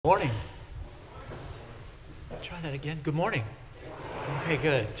Morning. Try that again. Good morning. Okay,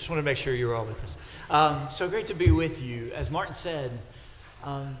 good. Just want to make sure you were all with us. So great to be with you. As Martin said,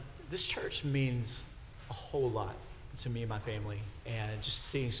 this church means a whole lot to me and my family. And just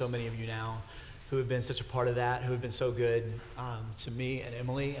seeing so many of you now who have been such a part of that, who have been so good to me and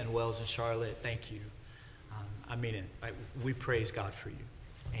Emily and Wells and Charlotte, thank you. I mean it. We praise God for you.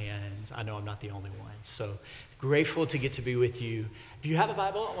 And I know I'm not the only one. So grateful to get to be with you. If you have a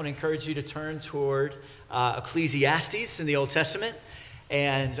Bible, I want to encourage you to turn toward Ecclesiastes in the Old Testament.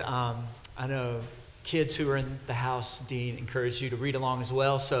 And I know kids who are in the house, Dean, encourage you to read along as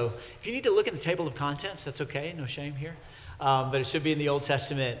well. So if you need to look at the table of contents, that's okay. No shame here. But it should be in the Old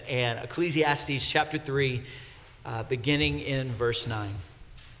Testament. And Ecclesiastes chapter 3, beginning in verse 9.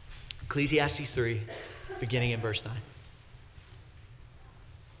 Ecclesiastes 3, beginning in verse 9.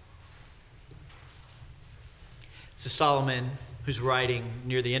 So Solomon, who's writing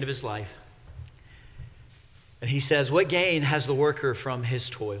near the end of his life, and he says, "What gain has the worker from his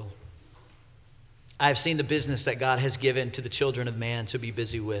toil? I have seen the business that God has given to the children of man to be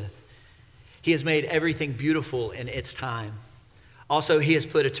busy with. He has made everything beautiful in its time. Also, he has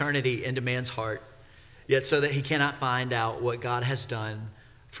put eternity into man's heart, yet so that he cannot find out what God has done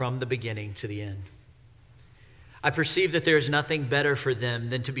from the beginning to the end. I perceive that there is nothing better for them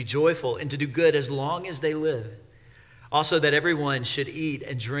than to be joyful and to do good as long as they live. Also, that everyone should eat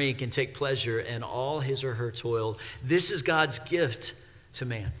and drink and take pleasure in all his or her toil. This is God's gift to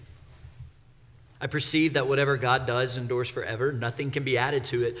man. I perceive that whatever God does endures forever. Nothing can be added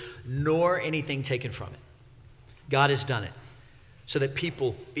to it, nor anything taken from it. God has done it so that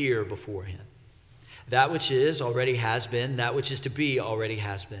people fear before him. That which is already has been. That which is to be already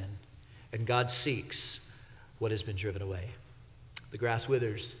has been. And God seeks what has been driven away. The grass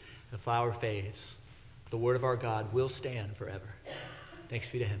withers, the flower fades. The word of our God will stand forever." Thanks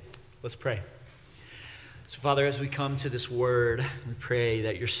be to him. Let's pray. So, Father, as we come to this word, we pray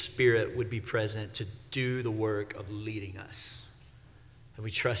that your Spirit would be present to do the work of leading us. And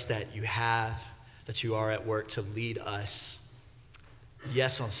we trust that you are at work to lead us,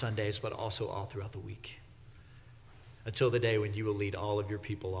 yes, on Sundays, but also all throughout the week, until the day when you will lead all of your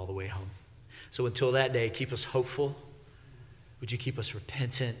people all the way home. So until that day, keep us hopeful. Would you keep us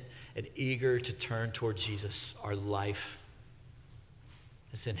repentant and eager to turn toward Jesus, our life?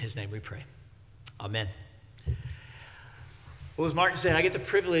 It's in his name we pray. Amen. Well, as Martin said, I get the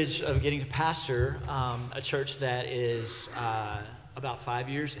privilege of getting to pastor a church that is about 5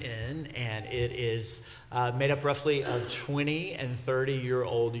 years in, and it is made up roughly of 20 and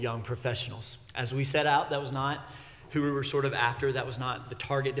 30-year-old young professionals. As we set out, that was not who we were sort of after. That was not the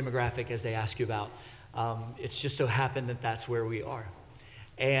target demographic as they ask you about. It's just so happened that that's where we are.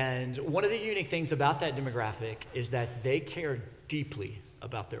 And one of the unique things about that demographic is that they care deeply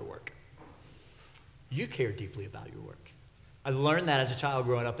about their work. You care deeply about your work. I learned that as a child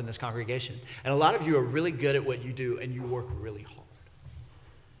growing up in this congregation. And a lot of you are really good at what you do, and you work really hard.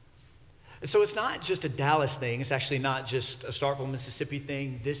 And so it's not just a Dallas thing. It's actually not just a Starkville, Mississippi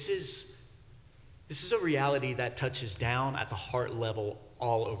thing. This is a reality that touches down at the heart level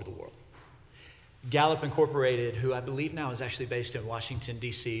all over the world. Gallup Incorporated, who I believe now is actually based in Washington,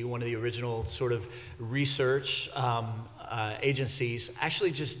 D.C., one of the original sort of research agencies,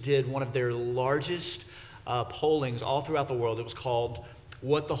 actually just did one of their largest pollings all throughout the world. It was called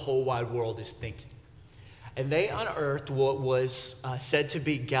What the Whole Wide World is Thinking. And they unearthed what was said to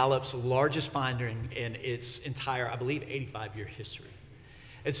be Gallup's largest finding in its entire, I believe, 85-year history.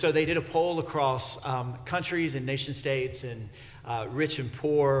 And so they did a poll across countries and nation states and rich and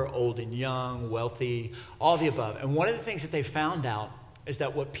poor, old and young, wealthy, all the above. And one of the things that they found out is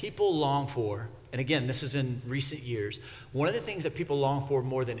that what people long for, and again, this is in recent years, one of the things that people long for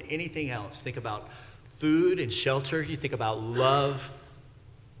more than anything else, think about food and shelter, you think about love,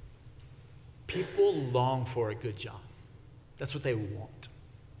 people long for a good job. That's what they want.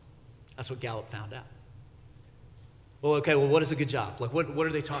 That's what Gallup found out. Well, okay, what is a good job? Like, what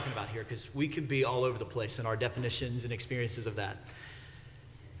are they talking about here? Because we could be all over the place in our definitions and experiences of that.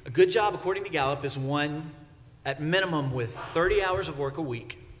 A good job, according to Gallup, is one at minimum with 30 hours of work a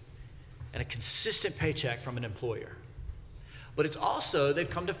week and a consistent paycheck from an employer. But it's also, they've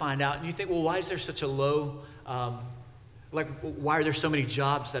come to find out, and you think, well, why is there such a low, why are there so many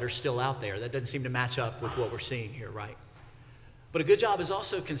jobs that are still out there? That doesn't seem to match up with what we're seeing here, right? But a good job is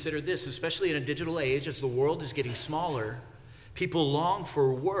also considered this, especially in a digital age, as the world is getting smaller, people long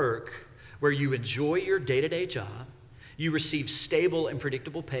for work where you enjoy your day-to-day job, you receive stable and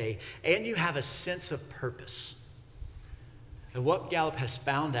predictable pay, and you have a sense of purpose. And what Gallup has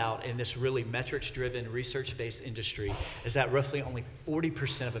found out in this really metrics-driven, research-based industry is that roughly only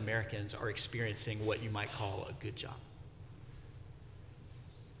 40% of Americans are experiencing what you might call a good job.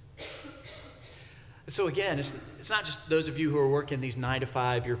 So again, it's not just those of you who are working these 9 to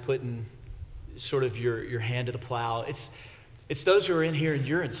 5, you're putting sort of your hand to the plow. It's those who are in here and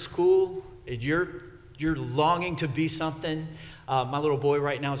you're in school and you're longing to be something. My little boy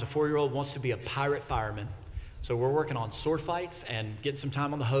right now is a 4-year-old, wants to be a pirate fireman. So we're working on sword fights and getting some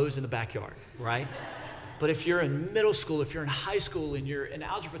time on the hose in the backyard, right? But if you're in middle school, if you're in high school and you're in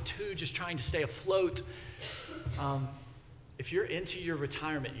Algebra 2 just trying to stay afloat, if you're into your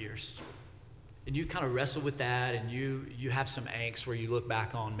retirement years, and you kind of wrestle with that, and you have some angst where you look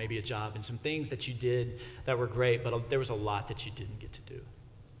back on maybe a job and some things that you did that were great, but there was a lot that you didn't get to do.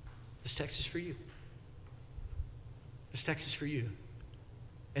 This text is for you. This text is for you.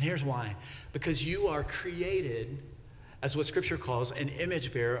 And here's why. Because you are created as what Scripture calls an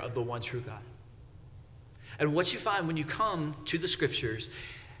image bearer of the one true God. And what you find when you come to the Scriptures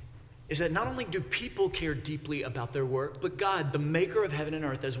is that not only do people care deeply about their work, but God, the maker of heaven and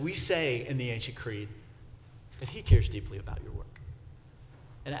earth, as we say in the ancient creed, that he cares deeply about your work.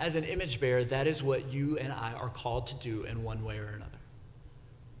 And as an image bearer, that is what you and I are called to do in one way or another.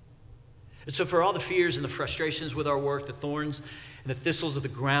 And so for all the fears and the frustrations with our work, the thorns and the thistles of the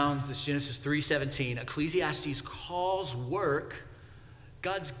ground, this Genesis 3:17, Ecclesiastes calls work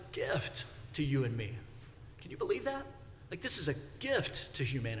God's gift to you and me. Can you believe that? Like, this is a gift to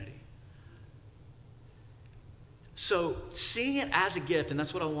humanity. So seeing it as a gift, and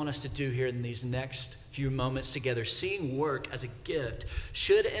that's what I want us to do here in these next few moments together, seeing work as a gift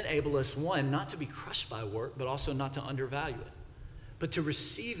should enable us, one, not to be crushed by work, but also not to undervalue it, but to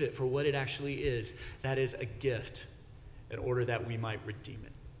receive it for what it actually is. That is a gift, in order that we might redeem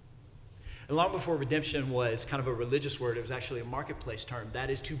it. And long before redemption was kind of a religious word, it was actually a marketplace term.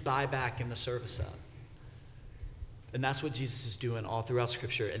 That is to buy back in the service of. And that's what Jesus is doing all throughout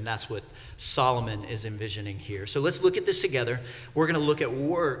Scripture, and that's what Solomon is envisioning here. So let's look at this together. We're going to look at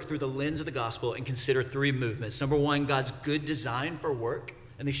work through the lens of the gospel and consider 3 movements. Number 1, God's good design for work,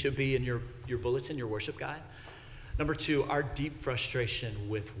 and these should be in your bulletin, your worship guide. Number 2, our deep frustration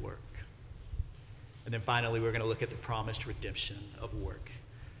with work. And then finally, we're going to look at the promised redemption of work.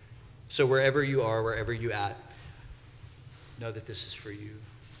 So wherever you are, wherever you're at, know that this is for you.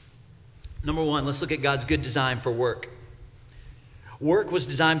 Number 1, let's look at God's good design for work. Work was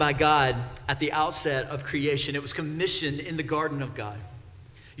designed by God at the outset of creation. It was commissioned in the garden of God.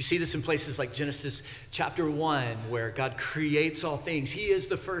 You see this in places like Genesis chapter 1, where God creates all things. He is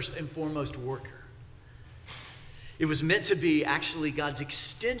the first and foremost worker. It was meant to be actually God's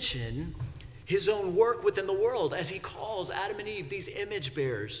extension, his own work within the world, as he calls Adam and Eve, these image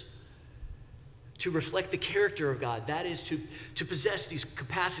bearers, to reflect the character of God. That is to possess these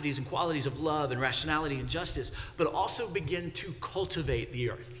capacities and qualities of love and rationality and justice, but also begin to cultivate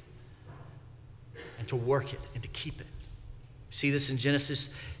the earth and to work it and to keep it. See this in Genesis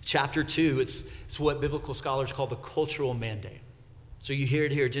chapter 2. It's what biblical scholars call the cultural mandate. So you hear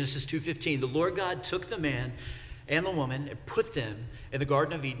it here, Genesis 2:15. The Lord God took the man and the woman and put them in the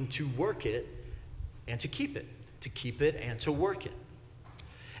Garden of Eden to work it and to keep it and to work it.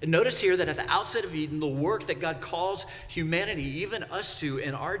 And notice here that at the outset of Eden, the work that God calls humanity, even us to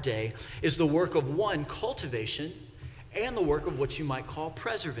in our day, is the work of, 1, cultivation, and the work of what you might call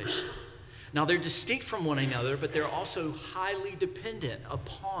preservation. Now, they're distinct from one another, but they're also highly dependent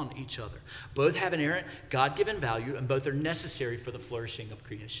upon each other. Both have inerrant, God-given value, and both are necessary for the flourishing of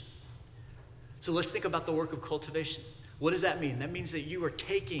creation. So let's think about the work of cultivation. What does that mean? That means that you are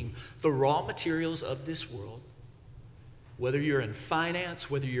taking the raw materials of this world, whether you're in finance,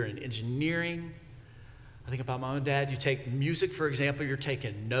 whether you're in engineering. I think about my own dad. You take music, for example, you're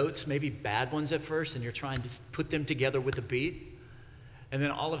taking notes, maybe bad ones at first, and you're trying to put them together with a beat. And then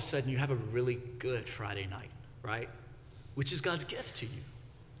all of a sudden you have a really good Friday night, right? Which is God's gift to you.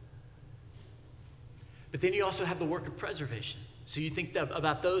 But then you also have the work of preservation. So you think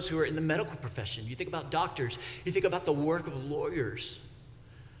about those who are in the medical profession. You think about doctors. You think about the work of lawyers.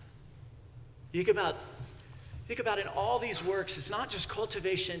 You think about in all these works, it's not just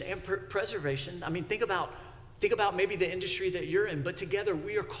cultivation and preservation. I mean, think about maybe the industry that you're in, but together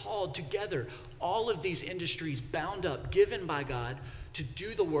we are called together, all of these industries bound up, given by God to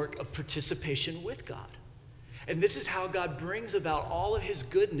do the work of participation with God. And this is how God brings about all of his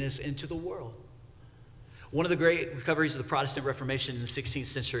goodness into the world. One of the great recoveries of the Protestant Reformation in the 16th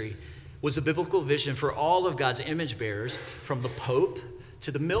century was a biblical vision for all of God's image bearers, from the Pope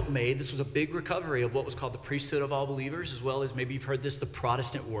to the milkmaid. This was a big recovery of what was called the priesthood of all believers, as well as, maybe you've heard this, the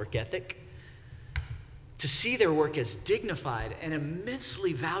Protestant work ethic. to see their work as dignified and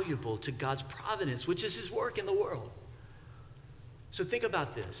immensely valuable to God's providence, which is his work in the world. So think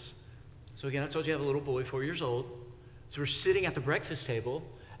about this. So again, I told you I have a little boy, 4 years old. So we're sitting at the breakfast table,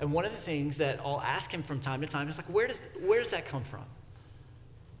 and one of the things that I'll ask him from time to time is like, where does that come from?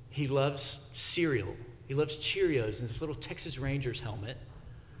 He loves cereal. He loves Cheerios and this little Texas Rangers helmet.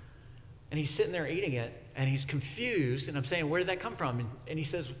 And he's sitting there eating it, and he's confused, and I'm saying, where did that come from? And he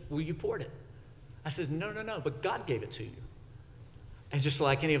says, well, you poured it. I says, no, but God gave it to you. And just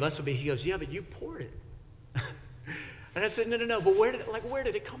like any of us would be, he goes, yeah, but you poured it. And I said, no, but where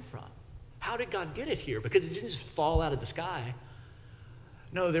did it come from? How did God get it here? Because it didn't just fall out of the sky.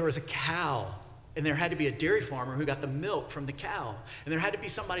 No, there was a cow, and there had to be a dairy farmer who got the milk from the cow. And there had to be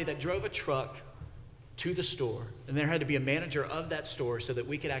somebody that drove a truck to the store, and there had to be a manager of that store so that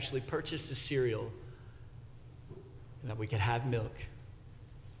we could actually purchase the cereal and that we could have milk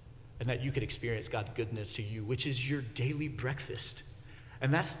and that you could experience God's goodness to you, which is your daily breakfast.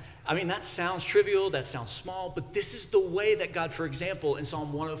 And that sounds trivial, that sounds small, but this is the way that God, for example, in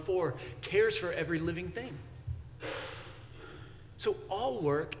Psalm 104, cares for every living thing. So all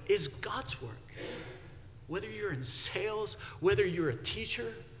work is God's work. Whether you're in sales, whether you're a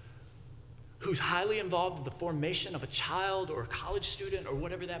teacher who's highly involved in the formation of a child or a college student or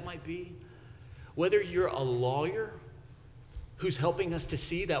whatever that might be, whether you're a lawyer who's helping us to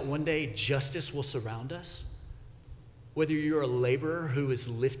see that one day justice will surround us, whether you're a laborer who is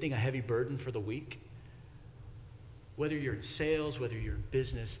lifting a heavy burden for the weak, whether you're in sales, whether you're in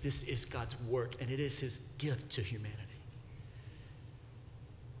business, this is God's work, and it is his gift to humanity.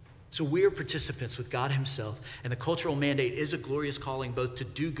 So we are participants with God himself, and the cultural mandate is a glorious calling both to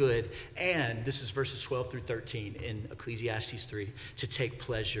do good and, this is verses 12 through 13 in Ecclesiastes 3, to take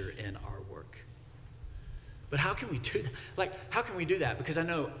pleasure in our work. But how can we do that? How can we do that? Because I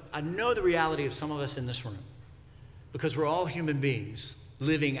know the reality of some of us in this room, because we're all human beings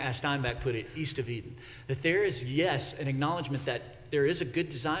living, as Steinbeck put it, east of Eden, that there is, yes, an acknowledgement that there is a good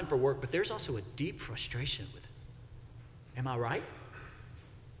design for work, but there's also a deep frustration with it. Am I right?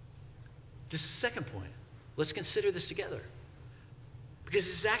 This is the second point. Let's consider this together. Because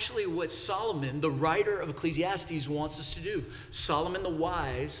this is actually what Solomon, the writer of Ecclesiastes, wants us to do. Solomon the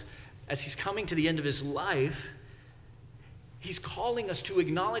wise, as he's coming to the end of his life, he's calling us to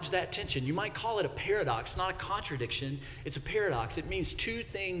acknowledge that tension. You might call it a paradox, not a contradiction. It's a paradox. It means two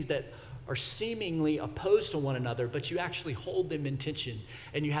things that are seemingly opposed to one another, but you actually hold them in tension,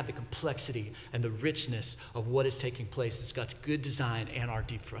 and you have the complexity and the richness of what is taking place. It's God's good design and our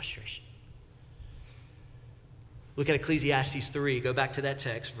deep frustration. Look at Ecclesiastes 3. Go back to that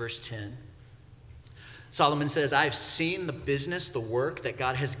text, verse 10. Solomon says, I have seen the business, the work that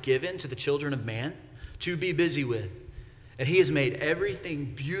God has given to the children of man to be busy with. And he has made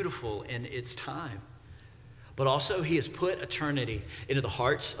everything beautiful in its time. But also he has put eternity into the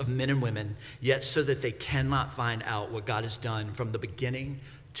hearts of men and women, yet so that they cannot find out what God has done from the beginning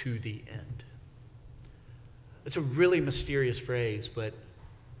to the end. It's a really mysterious phrase, but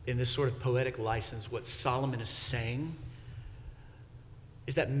in this sort of poetic license, what Solomon is saying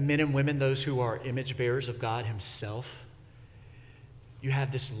is that men and women, those who are image bearers of God himself, you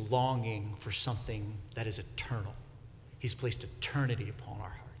have this longing for something that is eternal. He's placed eternity upon our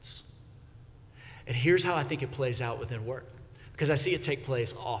hearts. And here's how I think it plays out within work, because I see it take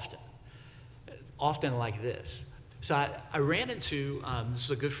place often like this. So I ran into, this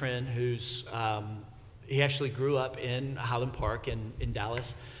is a good friend who's, he actually grew up in Highland Park in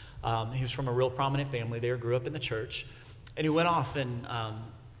Dallas. He was from a real prominent family there, grew up in the church. And he went off and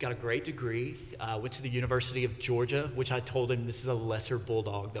got a great degree, went to the University of Georgia, which I told him this is a lesser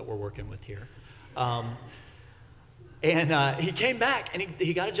bulldog that we're working with here. And he came back and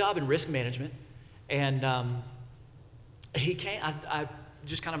he got a job in risk management. And he came, I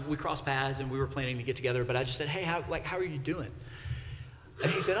just kind of, we crossed paths and we were planning to get together, but I just said, hey, how are you doing? And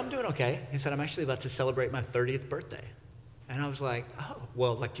he said, I'm doing okay. He said, I'm actually about to celebrate my 30th birthday. And I was like, oh,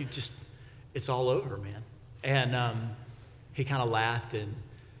 well, like it's all over, man. And he kind of laughed and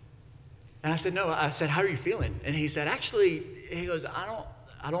I said, no, I said, how are you feeling? And he said, actually, he goes, I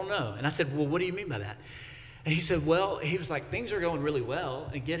don't know. And I said, well, what do you mean by that? And he said, well, he was like, things are going really well.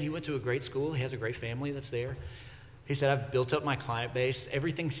 And again, he went to a great school. He has a great family that's there. He said, I've built up my client base.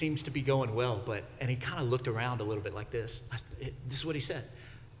 Everything seems to be going well. And he kind of looked around a little bit like this. This is what he said.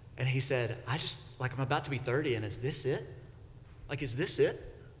 And he said, I'm about to be 30, and is this it? Like, is this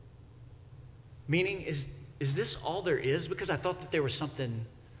it? Meaning, is this all there is? Because I thought that there was something,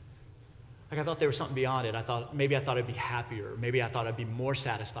 beyond it. I thought I'd be happier. Maybe I thought I'd be more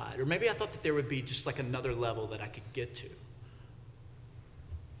satisfied. Or maybe I thought that there would be just like another level that I could get to.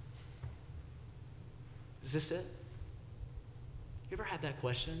 Is this it? You ever had that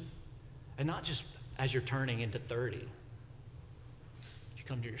question? And not just as you're turning into 30. You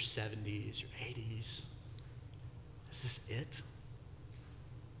come to your 70s, your 80s. Is this it?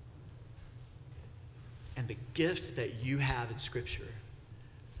 And the gift that you have in Scripture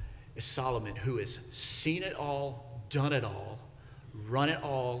is Solomon, who has seen it all, done it all, run it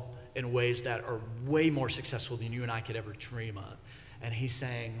all in ways that are way more successful than you and I could ever dream of. And he's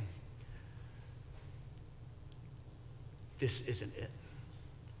saying, this isn't it.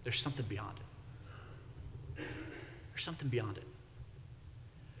 There's something beyond it. There's something beyond it.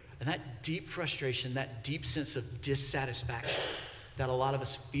 And that deep frustration, that deep sense of dissatisfaction that a lot of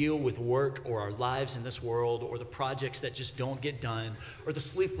us feel with work or our lives in this world, or the projects that just don't get done, or the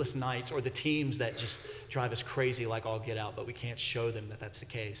sleepless nights, or the teams that just drive us crazy like all get out, but we can't show them that that's the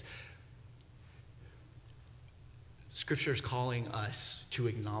case. Scripture is calling us to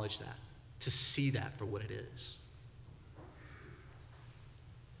acknowledge that, to see that for what it is.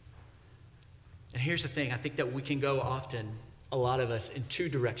 And here's the thing, I think that we can go often, a lot of us, in two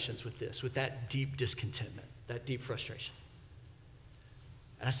directions with this, with that deep discontentment, that deep frustration.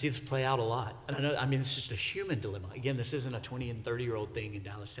 And I see this play out a lot. And I mean, it's just a human dilemma. Again, this isn't a 20 and 30-year-old thing in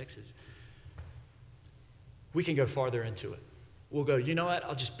Dallas, Texas. We can go farther into it. We'll go, you know what,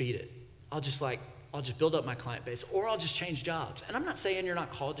 I'll just beat it. I'll just build up my client base, or I'll just change jobs. And I'm not saying you're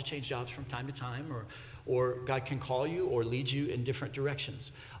not called to change jobs from time to time, or God can call you or lead you in different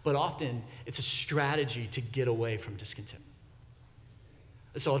directions. But often, it's a strategy to get away from discontentment.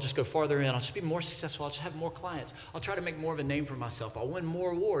 So I'll just go farther in. I'll just be more successful. I'll just have more clients. I'll try to make more of a name for myself. I'll win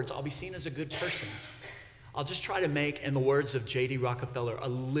more awards. I'll be seen as a good person. I'll just try to make, in the words of J.D. Rockefeller, a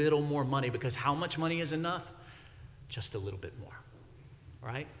little more money, because how much money is enough? Just a little bit more,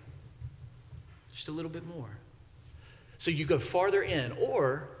 right? Just a little bit more. So you go farther in,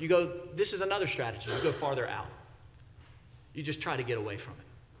 or you go, this is another strategy. You go farther out. You just try to get away from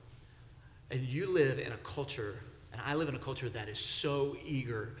it. And you live in a culture, and I live in a culture that is so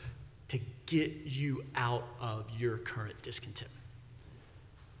eager to get you out of your current discontentment.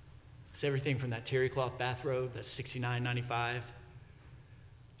 It's everything from that terry cloth bathrobe that's $69.95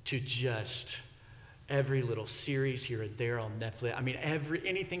 to just every little series here and there on Netflix. I mean,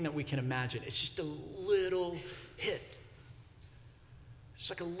 anything that we can imagine. It's just a little hit. It's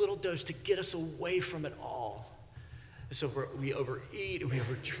like a little dose to get us away from it all. So we overeat, and we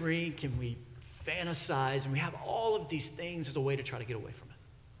overdrink, and we fantasize, and we have all of these things as a way to try to get away from it.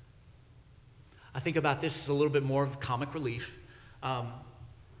 I think about this as a little bit more of comic relief.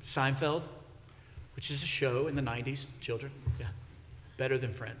 Seinfeld, which is a show in the 90s, children, yeah, better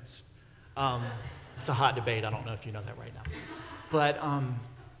than Friends. It's a hot debate. I don't know if you know that right now. But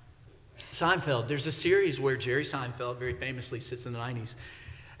Seinfeld, there's a series where Jerry Seinfeld very famously sits in the 90s,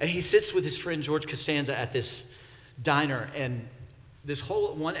 and he sits with his friend George Costanza at this diner, and this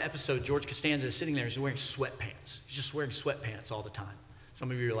whole one episode, George Costanza is sitting there, he's wearing sweatpants. He's just wearing sweatpants all the time.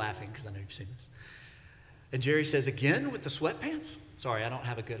 Some of you are laughing because I know you've seen this. And Jerry says, again with the sweatpants? Sorry, I don't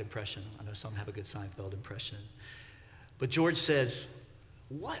have a good impression. I know some have a good Seinfeld impression. But George says,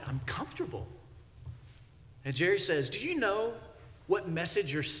 what? I'm comfortable. And Jerry says, do you know what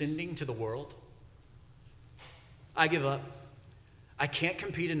message you're sending to the world? I give up. I can't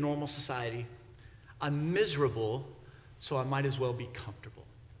compete in normal society. I'm miserable, so I might as well be comfortable.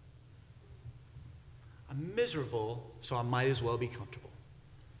 I'm miserable, so I might as well be comfortable.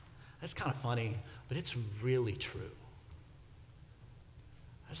 That's kind of funny, but it's really true.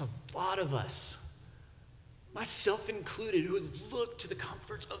 There's a lot of us, myself included, who look to the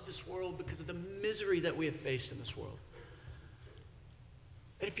comforts of this world because of the misery that we have faced in this world.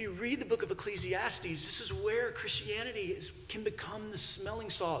 And if you read the book of Ecclesiastes, this is where Christianity can become the smelling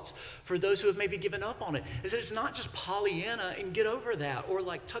salts for those who have maybe given up on it. Is that it's not just Pollyanna and get over that, or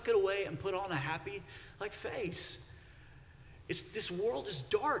like tuck it away and put on a happy face. It's this world is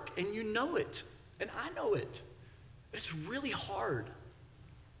dark, and you know it, and I know it. It's really hard.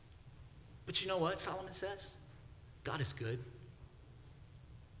 But you know what Solomon says? God is good.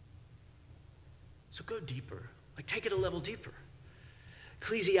 So go deeper. Like take it a level deeper.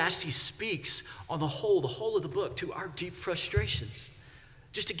 Ecclesiastes speaks on the whole of the book, to our deep frustrations.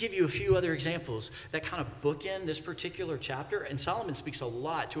 Just to give you a few other examples that kind of bookend this particular chapter, and Solomon speaks a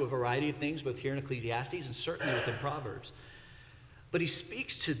lot to a variety of things, both here in Ecclesiastes and certainly within Proverbs. But he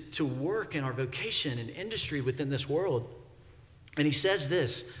speaks to work and our vocation and industry within this world. And he says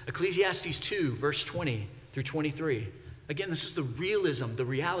this, Ecclesiastes 2, verse 20 through 23. Again, this is the realism, the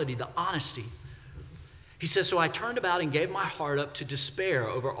reality, the honesty. He says, so I turned about and gave my heart up to despair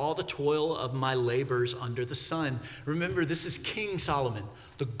over all the toil of my labors under the sun. Remember, this is King Solomon,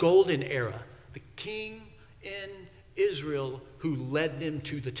 the golden era, the king in Israel who led them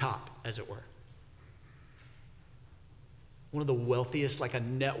to the top, as it were. One of the wealthiest, like a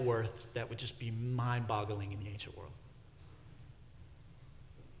net worth that would just be mind-boggling in the ancient world.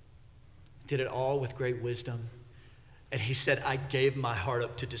 Did it all with great wisdom. And he said, I gave my heart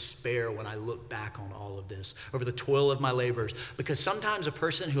up to despair when I look back on all of this, over the toil of my labors. Because sometimes a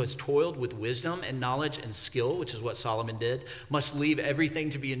person who has toiled with wisdom and knowledge and skill, which is what Solomon did, must leave everything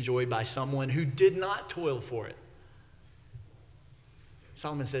to be enjoyed by someone who did not toil for it.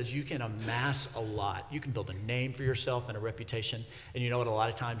 Solomon says you can amass a lot. You can build a name for yourself and a reputation. And you know what? A lot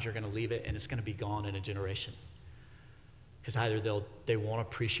of times you're going to leave it and it's going to be gone in a generation. Because either they won't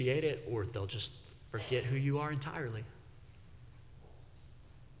appreciate it or they'll just forget who you are entirely.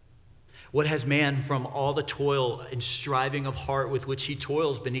 What has man from all the toil and striving of heart with which he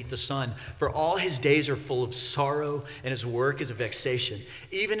toils beneath the sun? For all his days are full of sorrow, and his work is a vexation.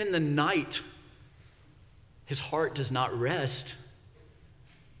 Even in the night, his heart does not rest.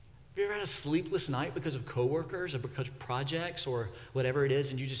 Have you ever had a sleepless night because of coworkers or because of projects or whatever it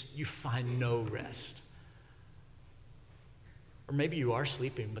is, and you find no rest? Or maybe you are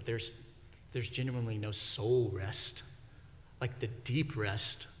sleeping, but there's genuinely no soul rest, like the deep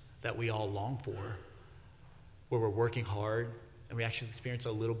rest that we all long for, where we're working hard and we actually experience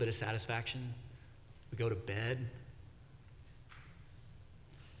a little bit of satisfaction. We go to bed.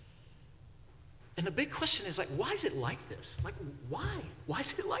 And the big question is, like, why is it like this? Like, why? Why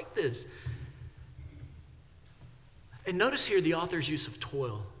is it like this? And notice here the author's use of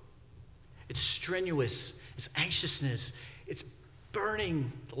toil. It's strenuous, it's anxiousness, it's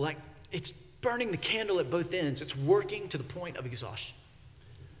burning the candle at both ends. It's working to the point of exhaustion.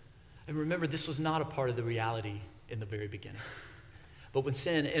 And remember, this was not a part of the reality in the very beginning. But when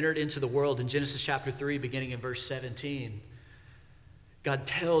sin entered into the world in Genesis chapter 3, beginning in verse 17, God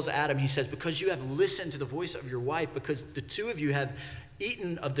tells Adam, he says, because you have listened to the voice of your wife, because the two of you have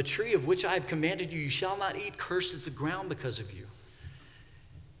eaten of the tree of which I have commanded you, you shall not eat. Cursed is the ground because of you.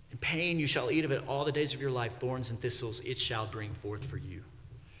 In pain you shall eat of it all the days of your life. Thorns and thistles it shall bring forth for you.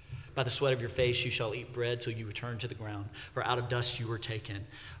 By the sweat of your face you shall eat bread till you return to the ground. For out of dust you were taken.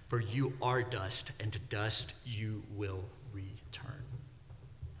 For you are dust, and to dust you will return.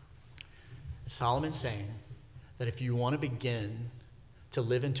 Solomon's saying that if you want to begin to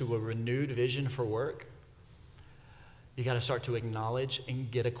live into a renewed vision for work, you got to start to acknowledge and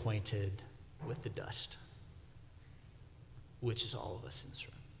get acquainted with the dust, which is all of us in this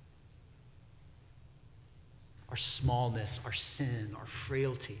room. Our smallness, our sin, our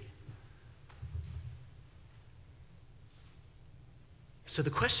frailty. So the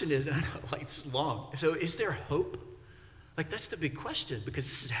question is, and I know like it's long, so is there hope? Like that's the big question because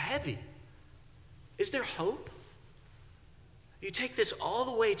this is heavy. Is there hope? You take this all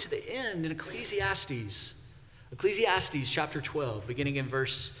the way to the end in Ecclesiastes. Ecclesiastes chapter 12, beginning in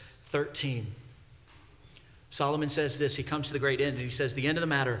verse 13. Solomon says this, he comes to the great end and he says, the end of the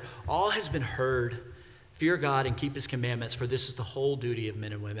matter, all has been heard. Fear God and keep his commandments, for this is the whole duty of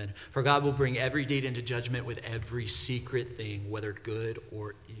men and women. For God will bring every deed into judgment with every secret thing, whether good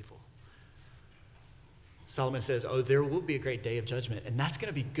or evil. Solomon says, there will be a great day of judgment. And that's going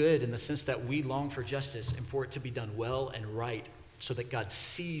to be good in the sense that we long for justice and for it to be done well and right so that God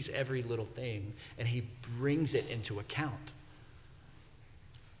sees every little thing and he brings it into account.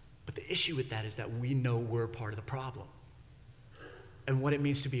 But the issue with that is that we know we're part of the problem. And what it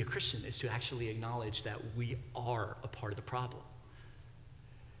means to be a Christian is to actually acknowledge that we are a part of the problem.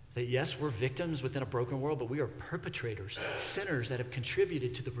 That yes, we're victims within a broken world, but we are perpetrators, sinners that have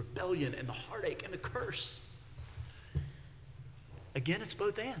contributed to the rebellion and the heartache and the curse. Again, it's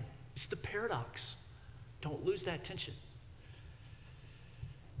both and. It's the paradox. Don't lose that tension.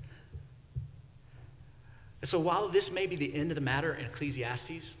 And so while this may be the end of the matter in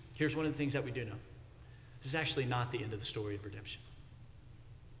Ecclesiastes, here's one of the things that we do know. This is actually not the end of the story of redemption.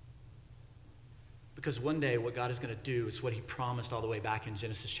 Because one day what God is going to do is what he promised all the way back in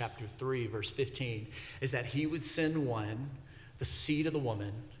Genesis chapter 3, verse 15, is that he would send one, the seed of the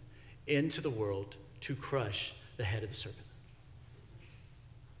woman, into the world to crush the head of the serpent.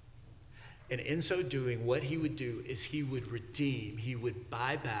 And in so doing, what he would do is he would redeem, he would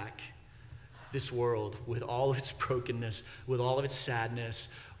buy back this world with all of its brokenness, with all of its sadness,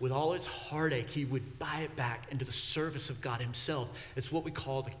 with all its heartache. He would buy it back into the service of God himself. It's what we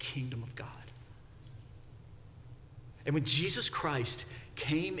call the kingdom of God. And when Jesus Christ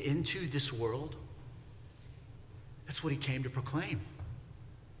came into this world, that's what he came to proclaim.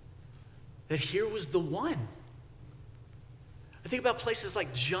 That here was the one. I think about places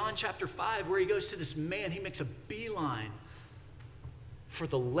like John chapter 5, where he goes to this man, he makes a beeline for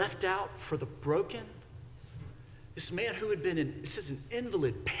the left out, for the broken, This man who had been, it says, an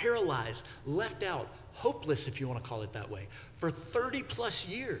invalid, paralyzed, left out, hopeless, if you want to call it that way, for 30 plus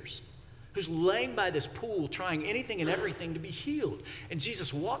years, who's laying by this pool trying anything and everything to be healed. And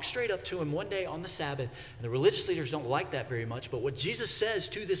Jesus walks straight up to him one day on the Sabbath, and the religious leaders don't like that very much, but what Jesus says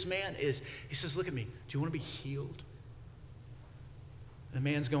to this man is, he says, look at me, do you want to be healed? And the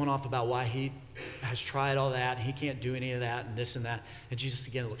man's going off about why he has tried all that, and he can't do any of that, and this and that. And Jesus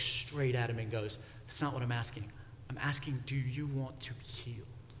again looks straight at him and goes, that's not what I'm asking. I'm asking, do you want to be healed?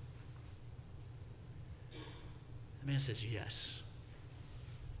 The man says, yes.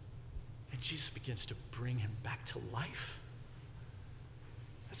 And Jesus begins to bring him back to life.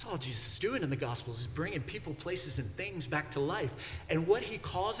 That's all Jesus is doing in the Gospels, is bringing people, places, and things back to life. And what he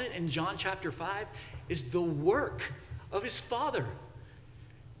calls it in John chapter 5 is the work of his Father.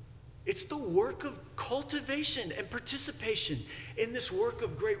 It's the work of cultivation and participation in this work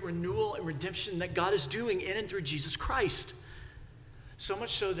of great renewal and redemption that God is doing in and through Jesus Christ. So much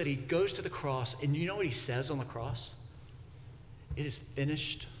so that he goes to the cross, and you know what he says on the cross? It is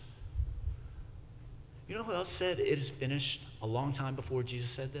finished. You know who else said it is finished a long time before Jesus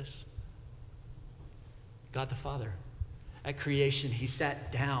said this? God the Father. At creation, he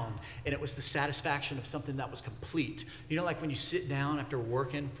sat down, and it was the satisfaction of something that was complete. You know, like when you sit down after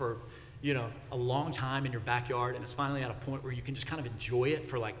working for, a long time in your backyard, and it's finally at a point where you can just kind of enjoy it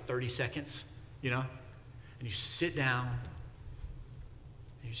for like 30 seconds, and you sit down,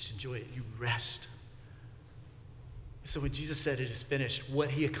 and you just enjoy it. You rest. So when Jesus said it is finished, what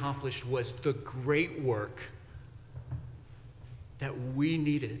he accomplished was the great work that we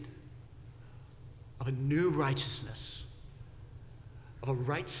needed of a new righteousness, of a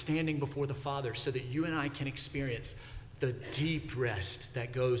right standing before the Father, so that you and I can experience the deep rest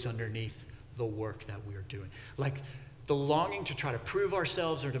that goes underneath the work that we are doing. Like the longing to try to prove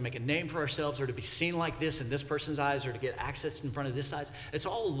ourselves, or to make a name for ourselves, or to be seen like this in this person's eyes, or to get access in front of this eyes. It's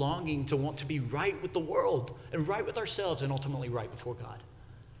all longing to want to be right with the world and right with ourselves, and ultimately right before God.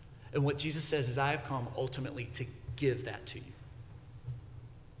 And what Jesus says is, I have come ultimately to give that to you.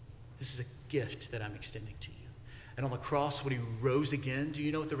 This is a gift that I'm extending to you. And on the cross, when he rose again, do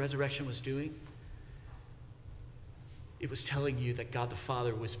you know what the resurrection was doing? It was telling you that God the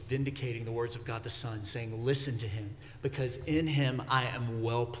Father was vindicating the words of God the Son, saying, listen to him, because in him I am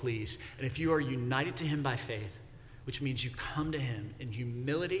well pleased. And if you are united to him by faith, which means you come to him in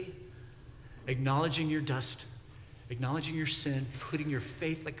humility, acknowledging your dust, acknowledging your sin, putting your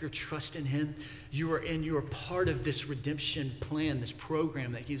faith, like your trust in him, you are part of this redemption plan, this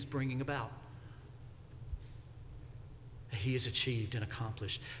program that he's bringing about, that he has achieved and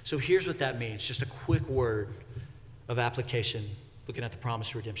accomplished. So here's what that means. Just a quick word of application, looking at the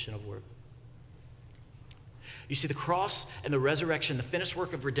promised redemption of work. You see, the cross and the resurrection, the finished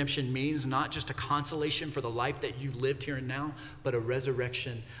work of redemption, means not just a consolation for the life that you've lived here and now, but a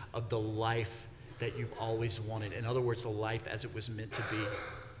resurrection of the life that you've always wanted. In other words, the life as it was meant to be.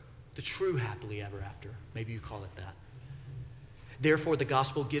 The true happily ever after. Maybe you call it that. Therefore, the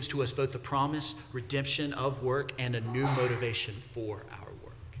gospel gives to us both the promise, redemption of work, and a new motivation for our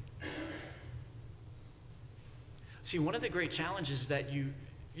work. See, one of the great challenges is that you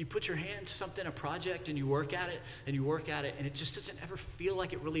put your hand to something, a project, and you work at it, and it just doesn't ever feel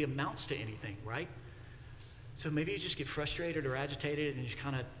like it really amounts to anything, right? So maybe you just get frustrated or agitated, and you just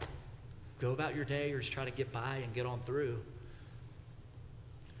kind of go about your day, or just try to get by and get on through.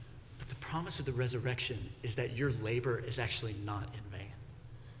 But the promise of the resurrection is that your labor is actually not in vain.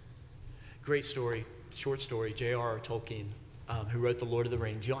 Great story, short story, J.R.R. Tolkien, who wrote The Lord of the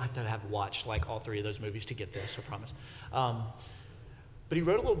Rings. You don't have to have watched like all three of those movies to get this, I promise. But he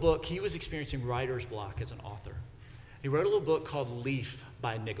wrote a little book. He was experiencing writer's block as an author. He wrote a little book called Leaf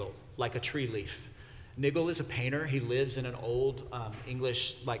by Nigel, like a tree leaf. Nigel is a painter. He lives in an old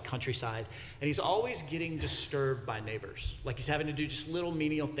English like countryside, and he's always getting disturbed by neighbors. Like he's having to do just little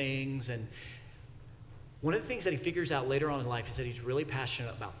menial things. And one of the things that he figures out later on in life is that he's really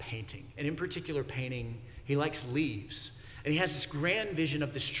passionate about painting, and in particular painting, he likes leaves. And he has this grand vision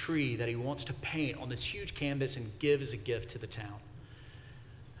of this tree that he wants to paint on this huge canvas and give as a gift to the town.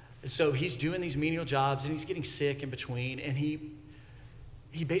 And so he's doing these menial jobs, and he's getting sick in between, and he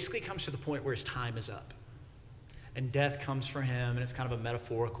basically comes to the point where his time is up. And death comes for him, and it's kind of a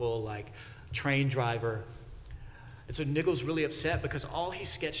metaphorical, like, train driver. And so Nigel's really upset because all he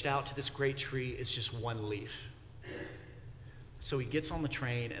sketched out to this great tree is just one leaf. So he gets on the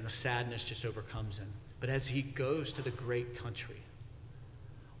train, and the sadness just overcomes him. But as he goes to the great country,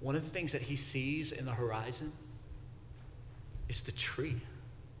 one of the things that he sees in the horizon is the tree.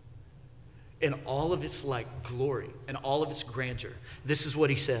 In all of its like glory and all of its grandeur. This is what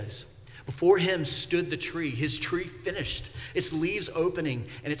he says. Before him stood the tree, his tree finished, its leaves opening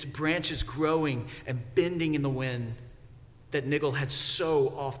and its branches growing and bending in the wind that Nigel had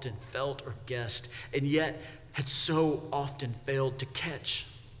so often felt or guessed, and yet had so often failed to catch.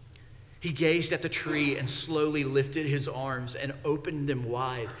 He gazed at the tree and slowly lifted his arms and opened them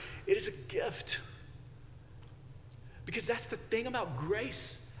wide. It is a gift. Because that's the thing about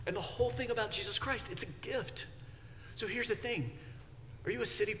grace and the whole thing about Jesus Christ. It's a gift. So here's the thing. Are you a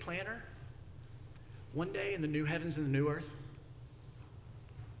city planner? One day in the new heavens and the new earth,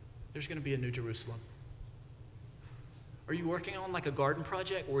 there's going to be a new Jerusalem. Are you working on like a garden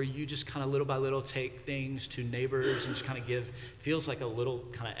project where you just kind of little by little take things to neighbors and just kind of give, feels like a little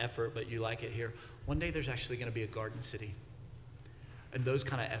kind of effort, but you like it here? One day there's actually going to be a garden city. And those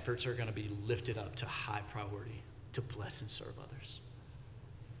kind of efforts are going to be lifted up to high priority to bless and serve others.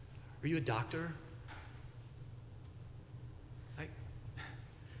 Are you a doctor? Like,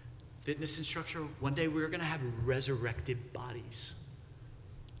 fitness instructor? One day we're going to have resurrected bodies.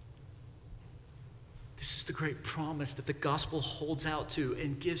 This is the great promise that the gospel holds out to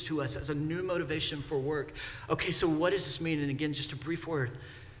and gives to us as a new motivation for work. Okay, so what does this mean? And again, just a brief word.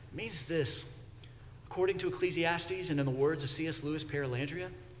 It means this. According to Ecclesiastes and in the words of C.S. Lewis Paralandria,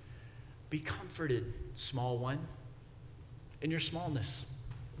 be comforted, small one, in your smallness.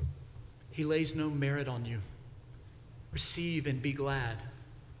 He lays no merit on you. Receive and be glad.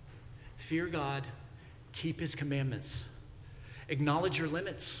 Fear God, keep his commandments. Acknowledge your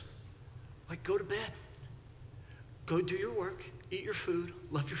limits. Like go to bed. Go do your work, eat your food,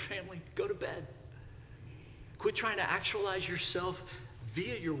 love your family, go to bed. Quit trying to actualize yourself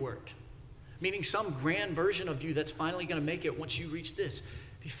via your work, meaning some grand version of you that's finally going to make it once you reach this.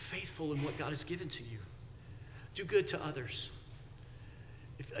 Be faithful in what God has given to you. Do good to others.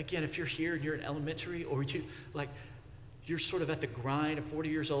 If you're here and you're in elementary or you're sort of at the grind of 40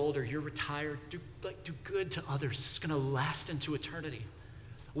 years old or you're retired, do good to others. It's going to last into eternity.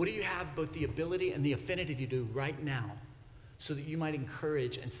 What do you have both the ability and the affinity to do right now so that you might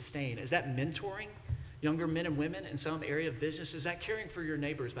encourage and sustain? Is that mentoring younger men and women in some area of business? Is that caring for your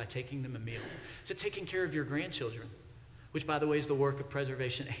neighbors by taking them a meal? Is it taking care of your grandchildren, which, by the way, is the work of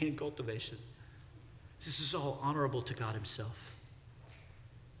preservation and cultivation? This is all honorable to God himself.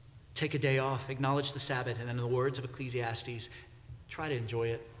 Take a day off, acknowledge the Sabbath, and in the words of Ecclesiastes, try to enjoy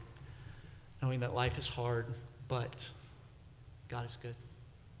it, knowing that life is hard, but God is good.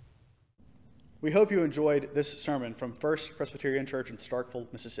 We hope you enjoyed this sermon from First Presbyterian Church in Starkville,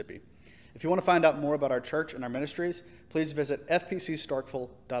 Mississippi. If you want to find out more about our church and our ministries, please visit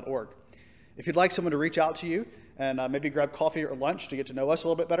fpcstarkville.org. If you'd like someone to reach out to you and maybe grab coffee or lunch to get to know us a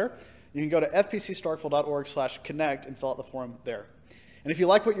little bit better, you can go to fpcstarkville.org/connect and fill out the form there. And if you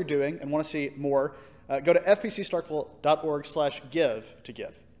like what you're doing and want to see more, go to fpcstarkville.org/give to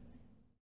give.